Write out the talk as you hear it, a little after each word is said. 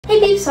Hey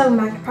peeps, welcome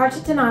back to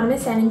Project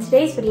Anonymous, and in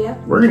today's video,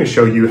 we're going to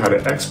show you how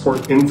to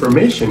export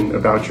information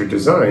about your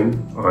design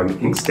on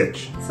Inkscape.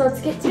 So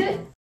let's get to it.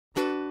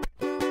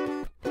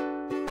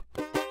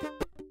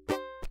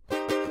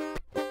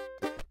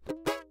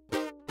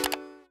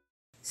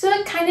 So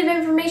what kind of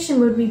information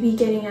would we be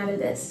getting out of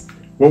this?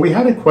 Well, we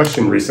had a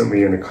question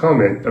recently in a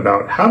comment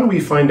about how do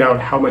we find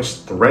out how much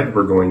thread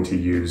we're going to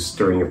use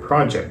during a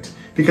project,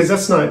 because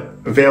that's not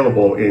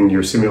available in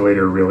your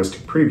simulator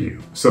realistic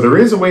preview. So there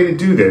is a way to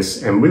do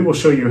this, and we will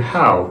show you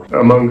how,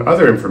 among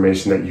other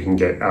information that you can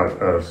get out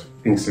of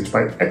Inkscape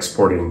by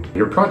exporting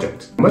your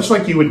project. Much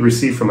like you would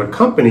receive from a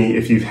company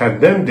if you've had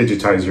them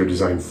digitize your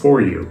design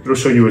for you. It'll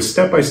show you a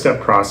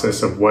step-by-step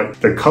process of what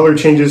the color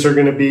changes are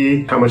going to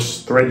be, how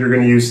much thread you're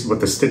going to use,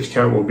 what the stitch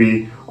count will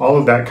be, all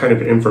of that kind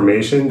of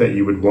information that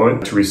you would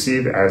want to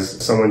receive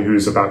as someone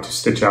who's about to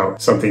stitch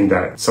out something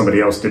that somebody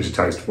else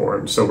digitized for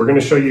them. So we're going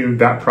to show you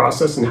that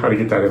process and how to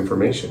get that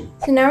information.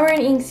 So now we're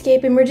in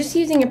Inkscape and we're just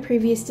using a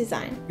previous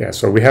design. Yeah,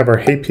 so we have our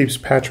Hey Peeps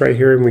patch right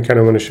here, and we kind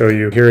of want to show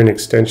you here in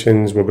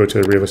extensions. We'll go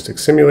to the realistic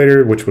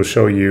simulator, which will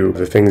show you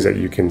the things that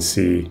you can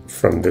see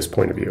from this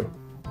point of view.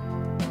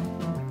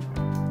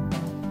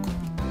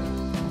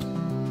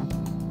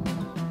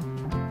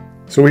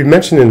 So we've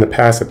mentioned in the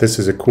past that this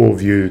is a cool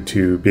view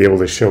to be able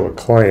to show a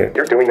client.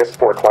 You're doing this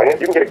for a client,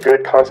 you can get a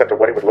good concept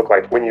of what it would look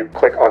like when you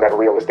click on that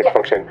realistic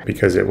function,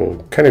 because it will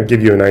kind of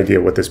give you an idea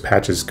of what this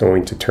patch is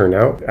going to turn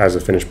out as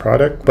a finished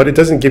product. But it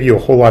doesn't give you a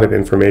whole lot of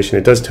information.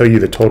 It does tell you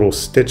the total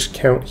stitch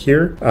count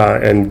here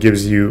and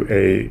gives you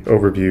an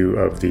overview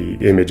of the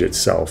image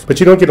itself. But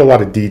you don't get a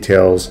lot of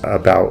details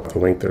about the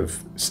length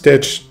of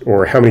stitch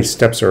or how many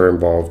steps are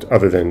involved,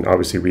 other than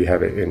obviously we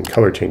have it in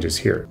color changes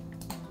here.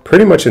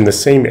 Pretty much in the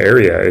same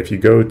area, if you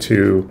go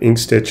to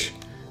Inkstitch,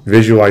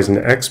 Visualize and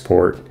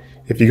Export,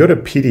 if you go to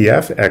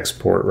PDF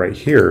Export right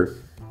here,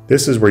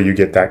 this is where you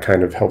get that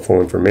kind of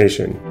helpful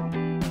information.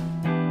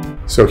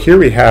 So here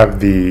we have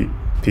the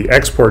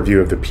export view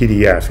of the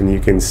PDF, and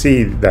you can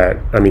see that,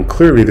 I mean,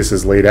 clearly this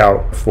is laid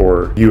out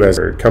for you as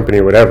a company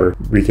or whatever.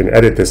 We can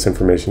edit this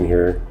information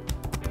here.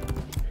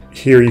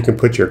 Here you can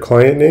put your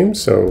client name.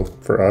 So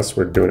for us,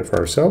 we're doing it for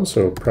ourselves,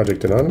 so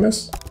Project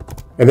Anonymous.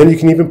 And then you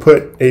can even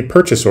put a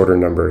purchase order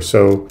number,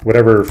 so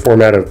whatever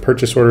format of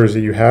purchase orders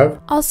that you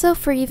have. Also,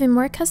 for even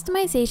more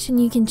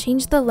customization, you can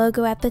change the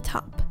logo at the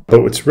top.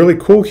 But what's really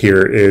cool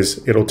here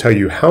is it'll tell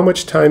you how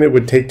much time it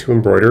would take to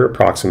embroider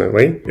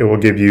approximately. It will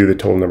give you the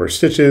total number of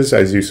stitches,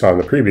 as you saw in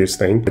the previous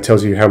thing. It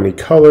tells you how many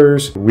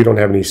colors. We don't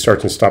have any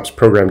starts and stops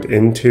programmed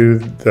into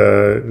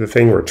the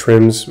thing, or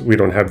trims. We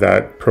don't have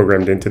that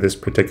programmed into this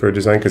particular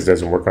design because it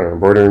doesn't work on an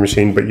embroidery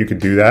machine, but you could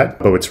do that.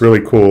 But what's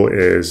really cool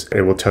is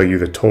it will tell you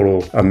the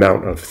total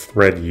amount of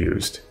thread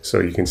used. So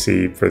you can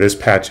see for this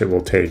patch, it will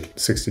take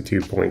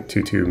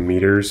 62.22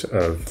 meters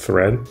of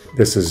thread.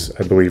 This is,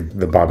 I believe,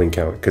 the bobbin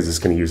count, because it's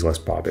going to use less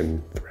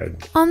bobbin thread.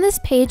 On this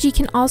page, you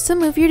can also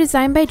move your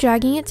design by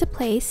dragging it to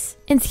place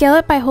and scale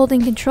it by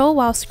holding Control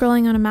while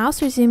scrolling on a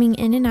mouse or zooming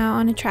in and out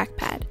on a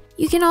trackpad.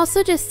 You can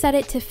also just set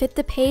it to fit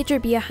the page or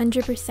be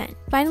 100%.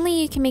 Finally,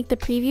 you can make the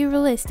preview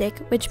realistic,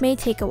 which may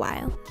take a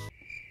while.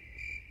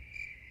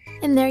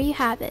 And there you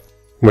have it.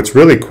 What's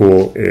really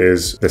cool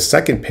is the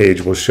second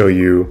page will show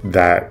you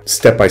that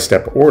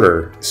step-by-step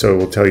order. So it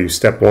will tell you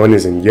step 1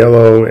 is in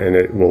yellow, and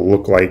it will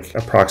look like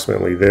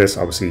approximately this.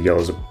 Obviously, yellow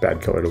is a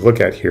bad color to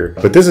look at here.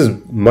 But this is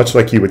much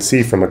like you would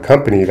see from a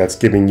company that's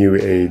giving you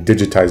a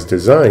digitized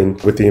design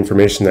with the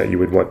information that you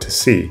would want to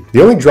see.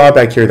 The only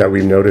drawback here that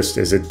we've noticed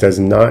is it does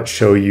not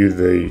show you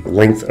the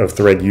length of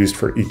thread used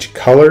for each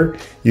color.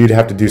 You'd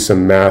have to do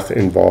some math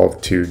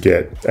involved to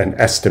get an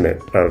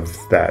estimate of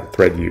that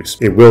thread use.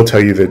 It will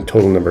tell you the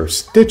total number of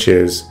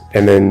stitches,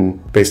 and then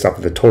based off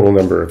of the total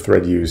number of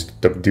thread used,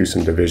 do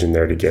some division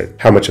there to get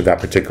how much of that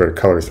particular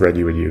color thread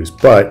you would use.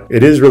 But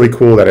it is really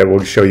cool that it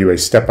will show you a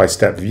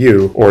step-by-step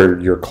view, or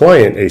your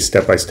client a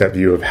step-by-step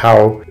view of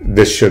how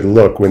this should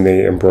look when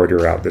they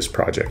embroider out this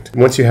project.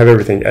 Once you have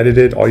everything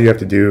edited, all you have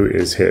to do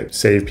is hit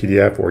Save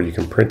PDF, or you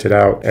can print it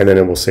out, and then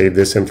it will save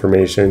this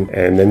information,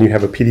 and then you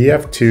have a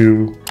PDF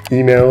to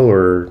email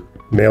or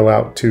mail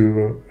out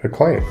to a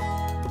client.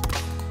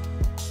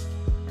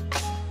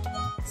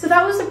 So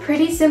that was a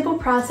pretty simple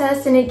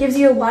process, and it gives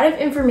you a lot of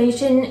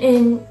information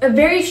in a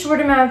very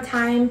short amount of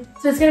time.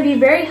 So it's going to be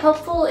very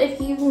helpful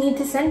if you need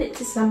to send it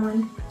to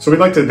someone. So we'd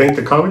like to thank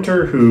the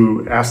commenter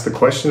who asked the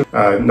question.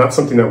 Not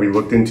something that we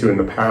looked into in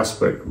the past,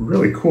 but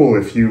really cool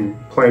if you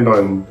planned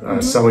on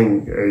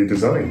selling a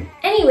design.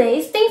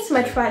 Anyways, thanks so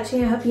much for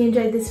watching. I hope you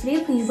enjoyed this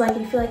video. Please like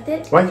it if you liked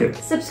it. Like it.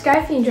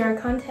 Subscribe if you enjoy our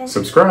content.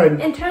 Subscribe.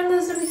 And turn on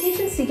those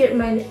notifications so you get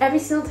reminded every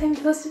single time we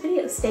post a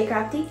video. Stay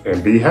crafty.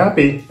 And be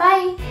happy.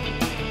 Bye.